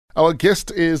Our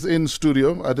guest is in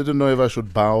studio. I didn't know if I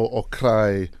should bow or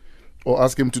cry or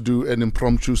ask him to do an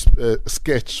impromptu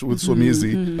sketch with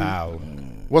Somizi. Bow.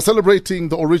 We're celebrating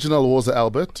the original Woza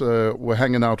Albert. We're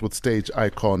hanging out with stage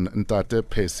icon Ntate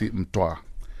Percy Mtwa.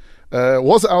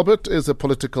 Woza Albert is a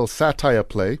political satire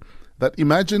play that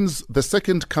imagines the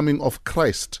second coming of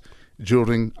Christ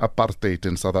during apartheid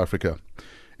in South Africa.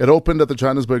 It opened at the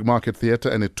Johannesburg Market Theatre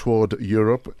and it toured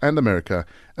Europe and America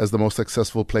as the most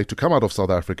successful play to come out of South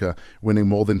Africa, winning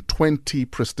more than 20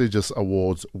 prestigious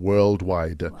awards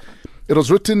worldwide. Wow. It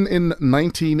was written in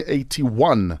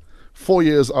 1981, 4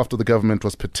 years after the government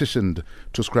was petitioned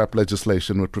to scrap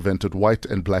legislation which prevented white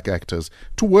and black actors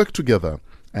to work together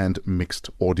and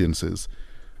mixed audiences.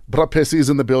 Bra Percy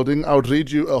is in the building. I would read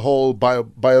you a whole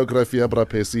biography of Bra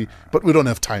Percy, but we don't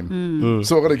have time.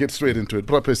 So we're going to get straight into it.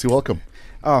 Bra Percy, welcome.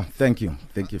 Oh, thank you.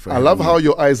 Thank you for I love how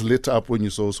your eyes lit up when you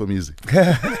saw Somizi.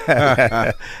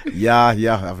 Yeah.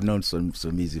 I've known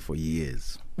Somizi for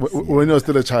years. When you were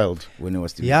still a child? When I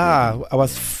was still I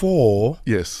was 4.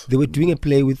 Yes. They were doing a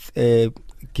play with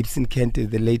Gibson Kent,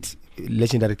 the late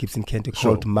legendary Gibson Kent,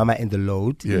 called Mama and the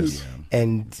Load. Yes. Yeah.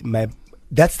 And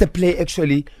that's the play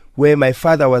actually where my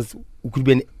father would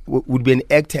be an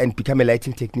actor and become a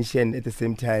lighting technician at the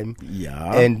same time.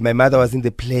 Yeah. And my mother was in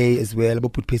the play as well.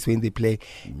 Put Percy in the play.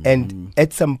 And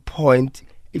at some point,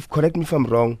 correct me if I'm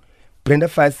wrong, Brenda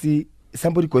Fassie,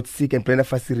 somebody got sick and Brenda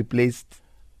Fassie replaced.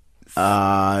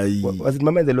 Was it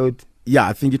Mama and the Load? Yeah,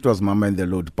 I think it was Mama and the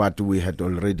Load, but we had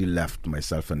already left,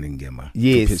 myself and Ngema.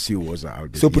 Yes. Percy was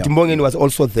out there. So Putumbongen was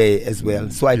also there as well.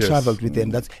 So I traveled with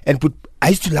them. I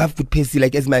used to love Put Percy.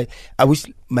 I wish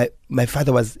my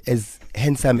father was as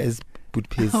handsome as Put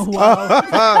Percy. Oh,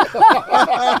 wow.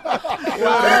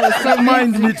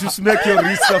 Remind me to smack your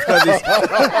wrist after this.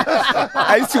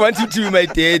 I used to want him to be my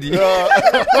daddy.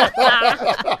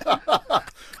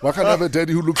 Why can't I have a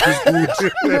daddy who looks this good,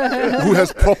 who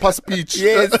has proper speech?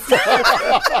 Yes.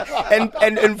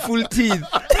 and full teeth.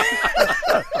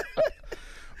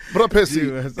 Bra Percy,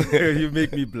 you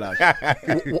make me blush.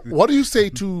 What do you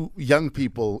say to young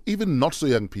people, even not so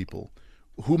young people,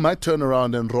 who might turn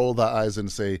around and roll their eyes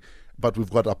and say, but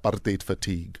we've got apartheid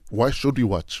fatigue? Why should we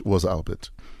watch Woza Albert?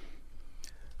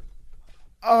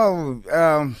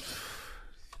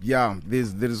 Yeah,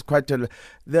 there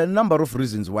are a number of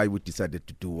reasons why we decided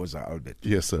to do Woza Albert.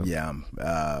 Yes, sir. Yeah,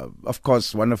 of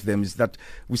course, one of them is that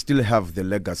we still have the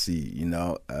legacy,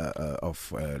 of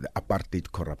the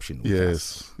apartheid corruption. With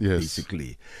us,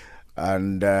 basically,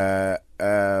 and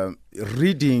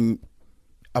reading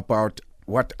about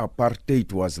what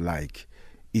apartheid was like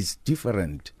is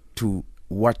different to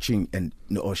watching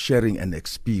or sharing an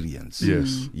experience.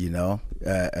 Yes,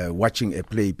 watching a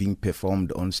play being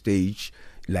performed on stage,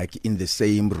 like in the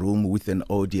same room with an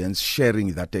audience,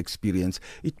 sharing that experience,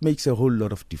 it makes a whole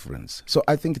lot of difference. So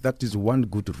I think that is one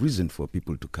good reason for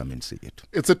people to come and see it.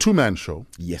 It's a two-man show.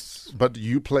 Yes. But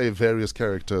you play various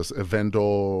characters, a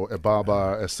vendor, a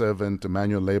barber, a servant, a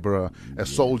manual laborer, a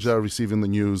soldier receiving the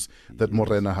news that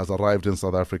Morena has arrived in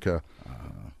South Africa.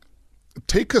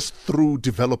 Take us through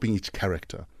developing each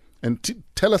character and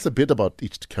tell us a bit about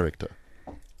each character.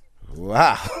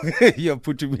 Wow, you're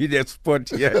putting me in that spot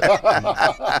here.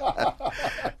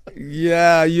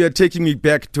 Yeah, you're taking me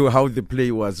back to how the play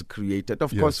was created.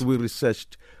 Of course, we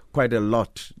researched quite a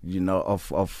lot,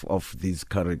 of these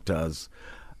characters.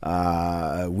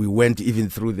 We went even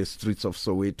through the streets of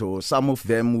Soweto. Some of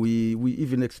them we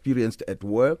even experienced at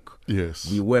work.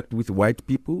 Yes. We worked with white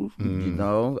people,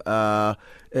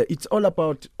 It's all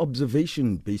about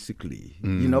observation, basically.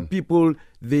 People,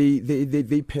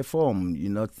 they perform,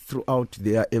 throughout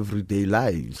their everyday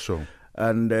lives. Sure.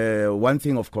 And one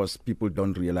thing, of course, people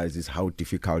don't realize is how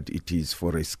difficult it is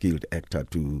for a skilled actor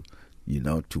to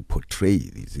portray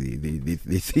this.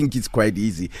 They think it's quite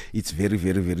easy. It's very,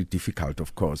 very, very difficult,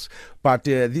 of course. But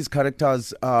these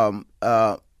characters,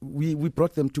 we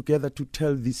brought them together to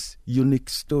tell this unique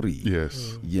story.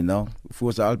 Yes.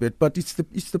 For Albert. But it's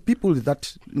the people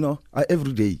that, are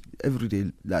everyday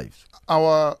lives.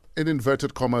 Our, in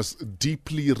inverted commas,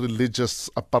 deeply religious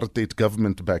apartheid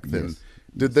government back then,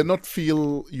 did they not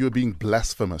feel you were being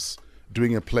blasphemous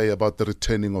doing a play about the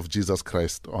returning of Jesus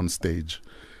Christ on stage?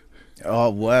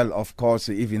 Oh, well, of course,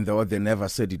 even though they never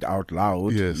said it out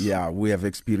loud, yes. We have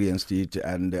experienced it.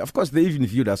 And, of course, they even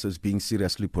viewed us as being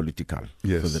seriously political,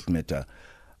 yes. for that matter.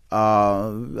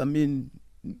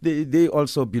 They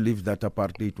also believed that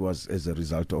apartheid was as a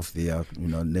result of their,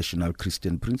 national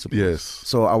Christian principles. Yes.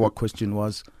 So our question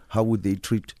was, how would they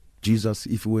treat Jesus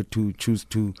if we were to choose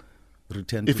to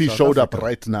return If to he South showed Africa. up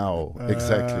right now,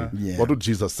 exactly, Yeah. what would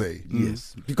Jesus say?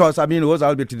 Yes, because I mean, Woza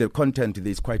Albert, the content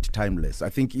is quite timeless. I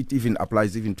think it even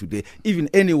applies even today, even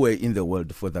anywhere in the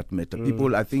world for that matter.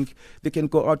 People, I think they can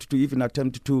go out to even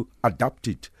attempt to adapt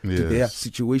it to their Yes.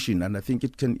 situation, and I think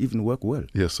it can even work well.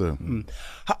 Yes, sir.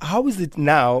 How is it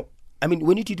now? I mean,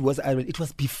 when you did Was Albert, it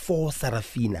was before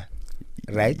Sarafina,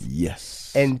 right?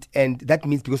 Yes. And that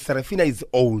means because Sarafina is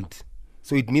old,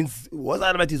 so it means Was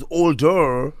Albert is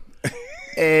older.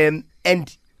 And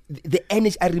the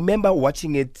energy, I remember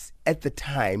watching it at the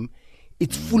time.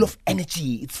 It's full of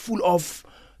energy. It's full of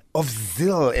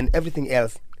zeal and everything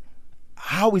else.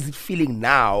 How is it feeling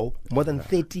now, more than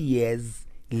 30 years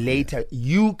later?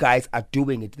 You guys are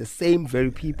doing it, the same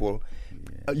very people.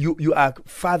 You are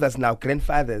fathers now,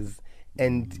 grandfathers.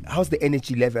 And how's the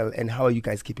energy level, and how are you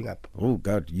guys keeping up? Oh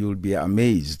God, you'll be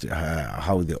amazed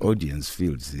how the audience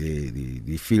feels.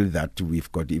 They feel that we've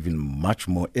got even much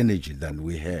more energy than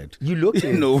we had. You look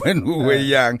it. When we were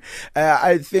young.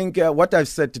 I think what I've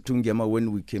said to Tungema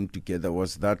when we came together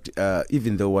was that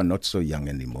even though we're not so young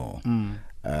anymore,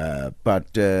 but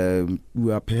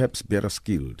we are perhaps better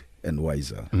skilled and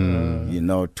wiser,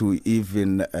 to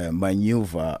even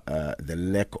maneuver the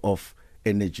lack of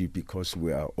energy because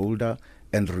we are older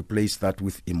and replace that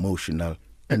with emotional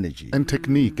energy And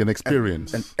technique and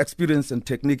experience. and experience and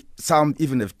technique. Some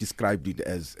even have described it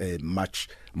as a much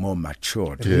more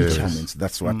matured Yes. performance.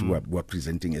 That's what we're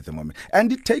presenting at the moment,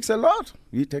 and it takes a lot.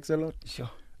 Sure.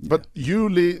 But you,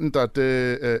 Lee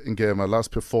Ntate Ngema,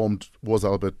 last performed Was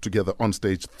Albert together on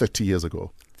stage 30 years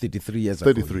ago. 33 years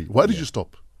ago. 33. Why did you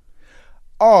stop?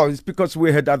 Oh, it's because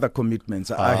we had other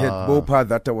commitments. I had Bopa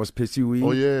that I was pursuing,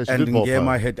 Oh, yes, you and did Bopa.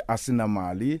 Ngema had Asina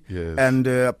Mali. Yes. And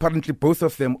apparently both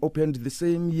of them opened the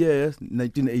same year,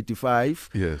 1985.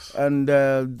 Yes. And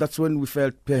that's when we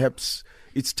felt perhaps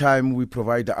it's time we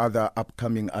provide other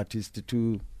upcoming artists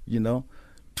to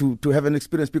have an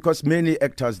experience, because many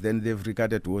actors then they've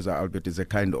regarded Woza Albert as a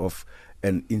kind of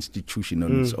an institution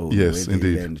on its own, Yes, where they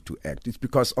indeed. learn to act. It's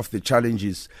because of the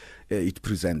challenges it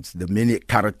presents, the many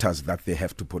characters that they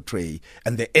have to portray,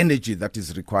 and the energy that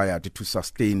is required to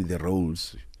sustain the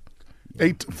roles.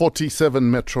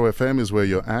 847 Metro FM is where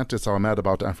you're at. It's our Mad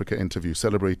About Africa interview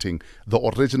celebrating the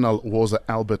original Woza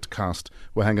Albert cast.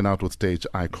 We're hanging out with stage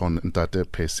icon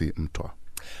Ntate Percy Mtwa.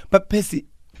 But Percy,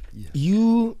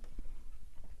 you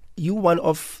one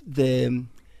of the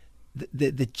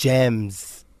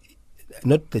gems,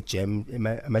 not the gem,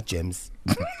 am I gems?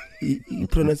 You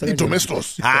pronounce it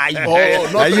Domestos. Are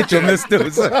you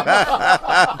domestos?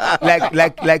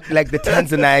 like the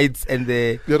Tanzanites and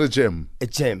the You're a gem. a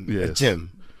gem, Yes.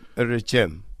 a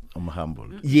gem. I'm humble.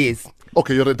 Yes,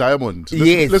 Okay, you're a diamond.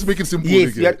 yes. Let's make it simple.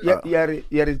 Yes, again.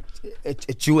 you're a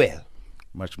jewel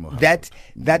Much more humble.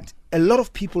 that a lot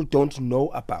of people don't know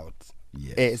about.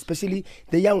 Yes. Especially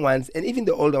the young ones and even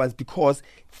the older ones, because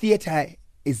theater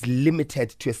is limited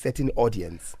to a certain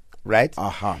audience, right?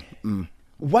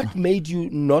 What made you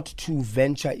not to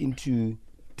venture into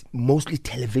mostly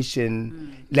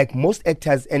television, like most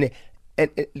actors? And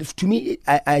to me,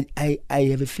 I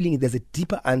have a feeling there's a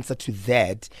deeper answer to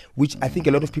that, which I think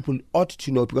a lot of people ought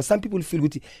to know, because some people feel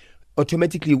with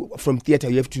automatically from theater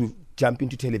you have to jump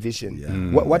into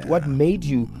television. What made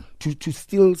you to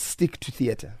still stick to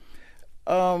theater?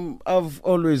 I've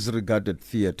always regarded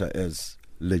theater as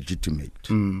legitimate,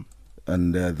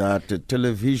 and that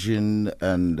television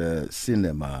and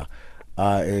cinema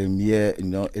are a mere,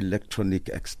 electronic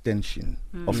extension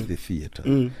of the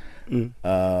theater.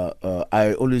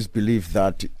 I always believe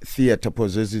that theater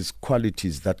possesses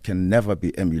qualities that can never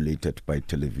be emulated by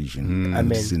television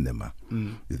and cinema.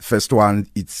 The first one,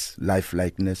 it's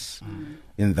lifelikeness,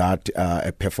 in that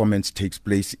a performance takes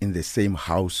place in the same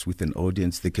house with an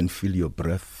audience. They can feel your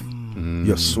breath,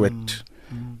 your sweat,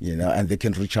 and they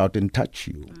can reach out and touch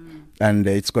you. And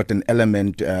it's got an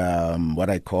element, what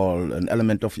I call an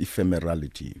element of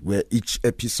ephemerality, where each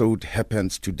episode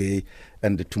happens today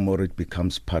and tomorrow it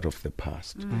becomes part of the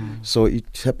past. So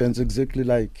it happens exactly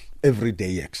like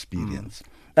everyday experience.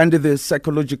 And the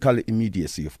psychological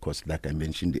immediacy, of course, like I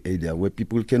mentioned earlier, where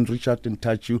people can reach out and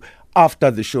touch you after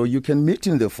the show. You can meet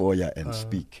in the foyer and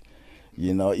speak.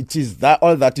 It is that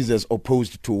all that is as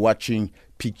opposed to watching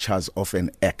pictures of an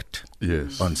act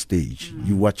on stage.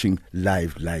 You're watching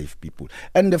live people.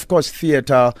 And of course,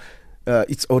 theater,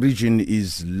 its origin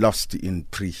is lost in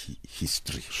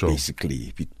prehistory,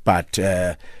 basically. But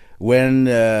when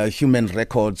human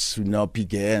records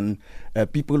began,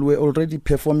 people were already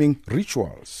performing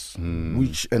rituals,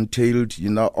 which entailed,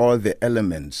 all the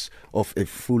elements of a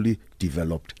fully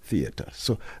developed theater.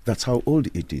 So that's how old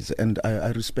it is, and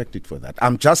I respect it for that.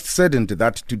 I'm just saddened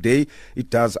that today it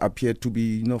does appear to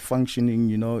be,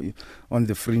 functioning, on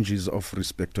the fringes of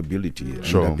respectability.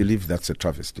 Sure. And I believe that's a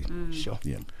travesty. Sure.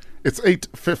 Yeah. It's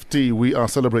 8:50. We are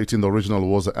celebrating the original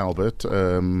Woza Albert.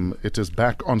 It is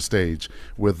back on stage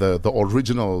with the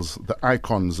originals, the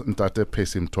icons, Ntate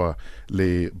Percy Mtwa,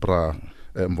 le Bra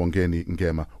Mbongeni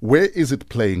Ngema. Where is it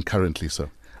playing currently,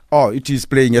 sir? Oh, it is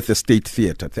playing at the State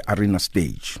Theatre, the Arena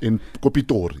Stage. In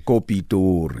Kopitori.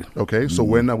 Kopitori. Okay, so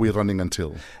when are we running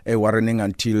until? We're running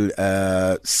until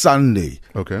Sunday.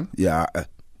 Okay. Yeah.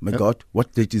 My God,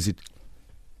 what date is it?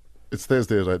 It's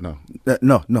Thursday right now.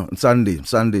 No, Sunday.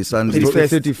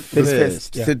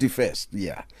 31st. 31st,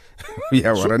 yeah.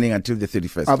 Yeah, we're running until the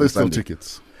 31st. Are there still Sunday.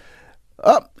 tickets?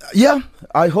 Yeah,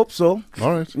 I hope so.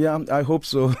 All right. Yeah, I hope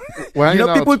so. We're hanging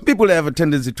out. People have a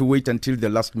tendency to wait until the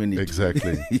last minute.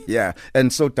 Exactly. Yeah,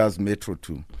 and so does Metro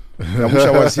too. I wish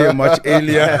I was here much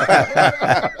earlier.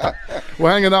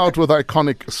 We're hanging out with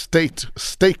iconic stage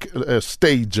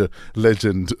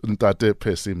legend Ntate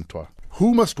Percy Mtwa.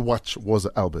 Who must watch was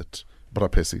Albert, Bra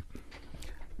Percy?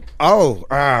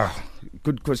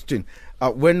 Good question.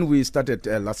 When we started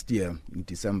last year in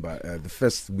December, the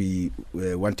first we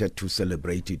wanted to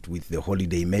celebrate it with the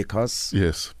holiday makers.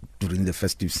 Yes. During the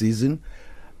festive season.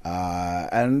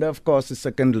 And of course,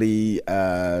 secondly,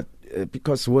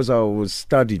 because Woza was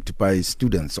studied by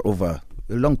students over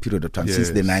a long period of time,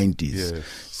 since the 90s. Yes.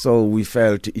 So we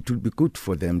felt it would be good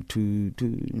for them to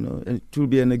it will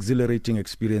be an exhilarating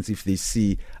experience if they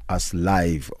see us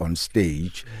live on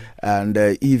stage and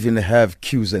even have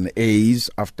Q's and A's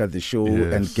after the show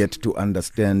and get to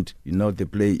understand, the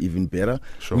play even better,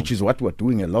 which is what we're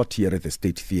doing a lot here at the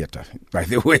State Theatre, by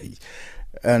the way.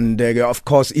 And of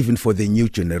course, even for the new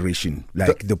generation,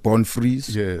 like the Born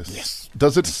Frees. Yes.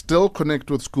 Does it still connect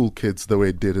with school kids the way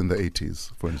it did in the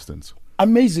 80s, for instance?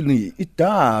 Amazingly, it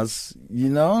does,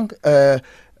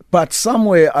 but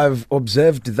somewhere I've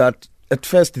observed that at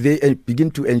first they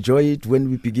begin to enjoy it when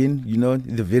we begin,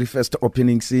 the very first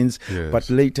opening scenes. Yes. But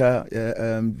later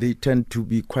they tend to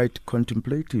be quite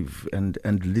contemplative and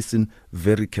listen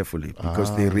very carefully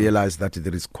because they realize that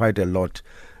there is quite a lot,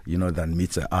 that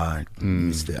meets the eye.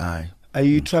 Meets the eye. Are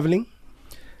you traveling?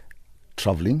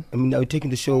 Traveling? I mean, are you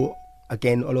taking the show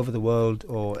again all over the world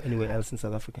or anywhere else in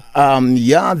South Africa?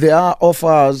 Yeah, there are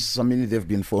offers. I mean, there have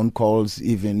been phone calls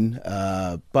even,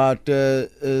 but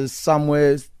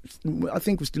somewhere I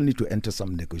think we still need to enter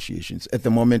some negotiations. At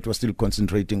the moment, we're still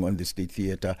concentrating on the State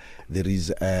Theatre. There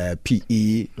is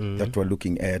PE that we're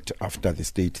looking at after the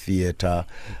State Theatre.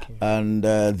 Okay. And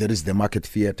there is the Market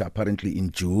Theatre apparently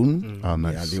in June. Oh,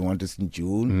 nice. Yeah, they want us in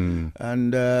June.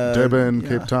 And Durban,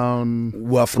 Cape Town.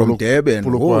 We're from Durban.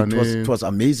 Polokwane. It was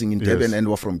amazing in Durban, and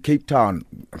we're from Cape Town.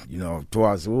 It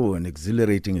was an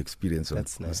exhilarating experience.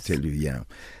 That's nice. I'll tell you, yeah.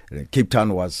 Cape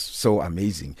Town was so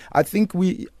amazing. I think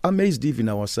we amazed even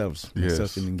ourselves. Yes.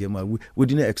 Myself in Ngema. We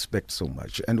didn't expect so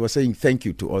much. And we're saying thank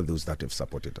you to all those that have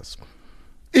supported us.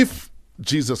 If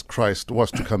Jesus Christ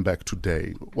was to come back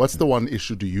today, what's the one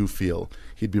issue do you feel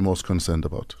he'd be most concerned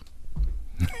about?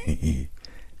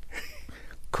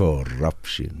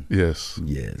 Corruption. Yes.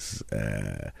 Yes.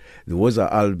 The Woza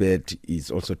Albert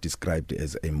is also described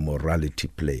as a morality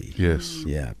play. Yes.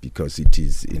 Yeah, because it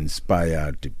is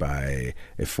inspired by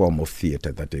a form of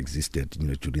theatre that existed,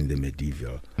 during the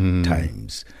medieval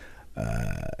times.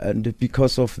 And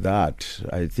because of that,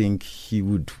 I think he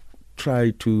would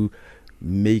try to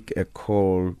make a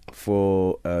call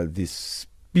for this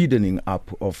speeding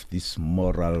up of this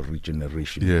moral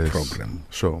regeneration program,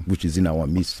 which is in our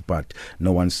midst, but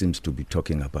no one seems to be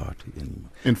talking about it anymore.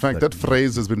 In fact, that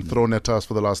phrase has been thrown at us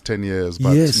for the last 10 years,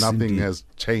 but nothing has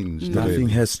changed. Nothing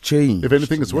has changed. If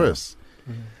anything, it's worse.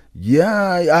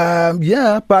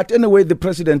 Yeah, but anyway, the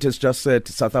president has just said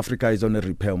South Africa is on a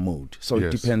repair mode. So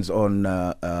it depends on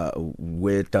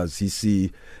where does he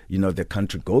see, the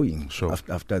country going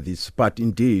after this. But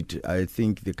indeed, I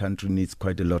think the country needs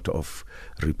quite a lot of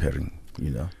repairing,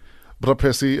 Bra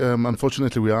Percy,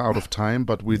 unfortunately we are out of time,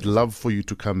 but we'd love for you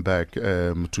to come back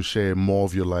to share more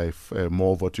of your life,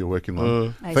 more of what you're working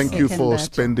on. Thank you for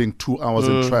spending 2 hours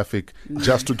in traffic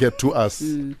just to get to us.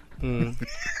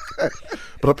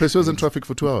 Bra Percy was in traffic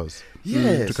for 2 hours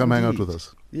to come hang out with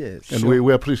us. Yes. And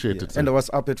we appreciate it. And I was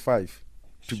up at 5.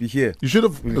 to be here. You should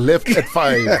have left at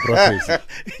 5, bro, Percy.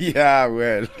 Yeah,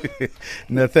 well,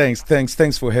 no,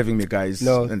 thanks for having me, guys.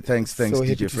 No, and thanks, so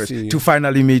happy DJ to Fresh, see you. to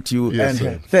finally meet you, Yes, and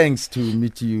sir. thanks to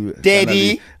meet you,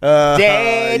 Daddy, finally.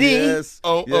 Daddy, yes,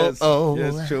 oh, yes, oh, oh.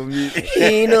 yes, show me.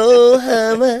 You know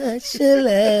how much I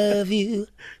love you.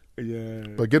 Yeah,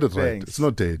 But get it right. Thanks. It's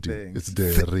not daddy. Thanks. It's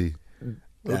dairy.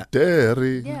 Oh, Yeah.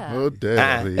 dairy. Yeah. Oh,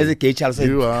 dairy. As a gay child,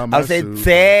 You are my I'll say super-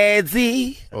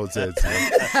 Daddy. Oh, that's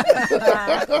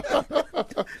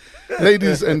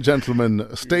Ladies and gentlemen,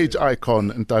 stage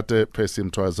icon Ntate Percy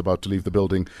Mtwa is about to leave the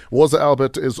building. Woza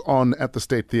Albert is on at the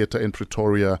State Theatre in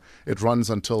Pretoria. It runs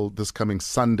until this coming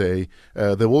Sunday.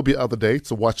 There will be other dates,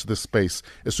 so watch this space.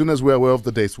 As soon as we're aware of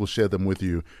the dates, we'll share them with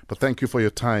you. But thank you for your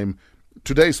time.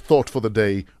 Today's thought for the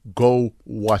day, go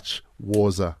watch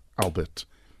Woza Albert.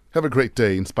 Have a great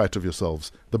day in spite of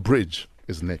yourselves. The Bridge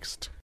is next.